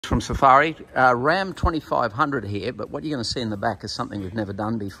from Safiery. Ram 2500 here, but what you're going to see in the back is something we've never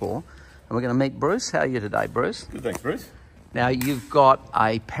done before. And we're going to meet Bruce. How are you today, Bruce? Good, thanks, Bruce. Now, you've got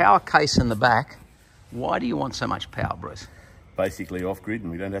a power case in the back. Why do you want so much power, Bruce? Basically off-grid, and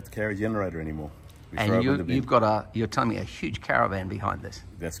we don't have to carry a generator anymore. And you've got you're telling me, a huge caravan behind this.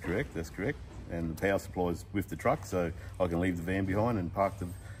 That's correct, that's correct. And the power supply is with the truck, so I can leave the van behind and park the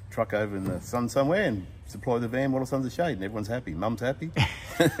truck over in the sun somewhere and supply the van while the sun's a shade, and everyone's happy. Mum's happy.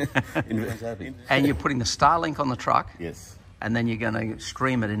 Everyone's happy. And you're putting the STARlink on the truck? Yes. And then you're going to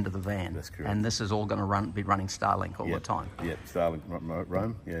stream it into the van. That's correct. And this is all going to be running STARlink all the time. Yep, STARlink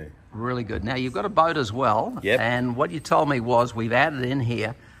roam, yeah. Really good. Now, you've got a boat as well. Yep. And what you told me was we've added in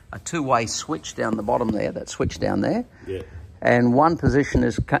here a two-way switch down the bottom there, that switch down there. Yeah. And one position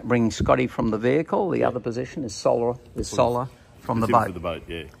is bringing Scotty from the vehicle. The other position is solar from the boat. For the boat,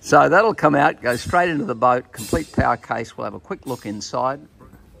 yeah. So that'll come out, go straight into the boat, complete power case. We'll have a quick look inside.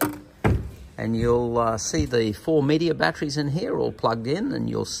 And you'll see the 4 meteor batteries in here all plugged in, and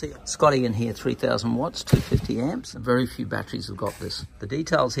you'll see Scotty in here, 3000 watts, 250 amps. Very few batteries have got this. The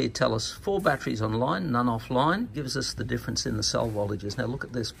details here tell us 4 batteries online, none offline. Gives us the difference in the cell voltages. Now look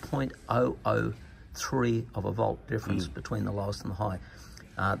at this, 0.003 of a volt difference between the lowest and the high.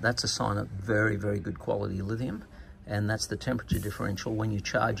 That's a sign of very, very good quality lithium, and that's the temperature differential. When you're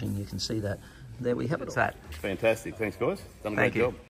charging, you can see that. There we have it. Fantastic. Thanks, guys. Done a great job.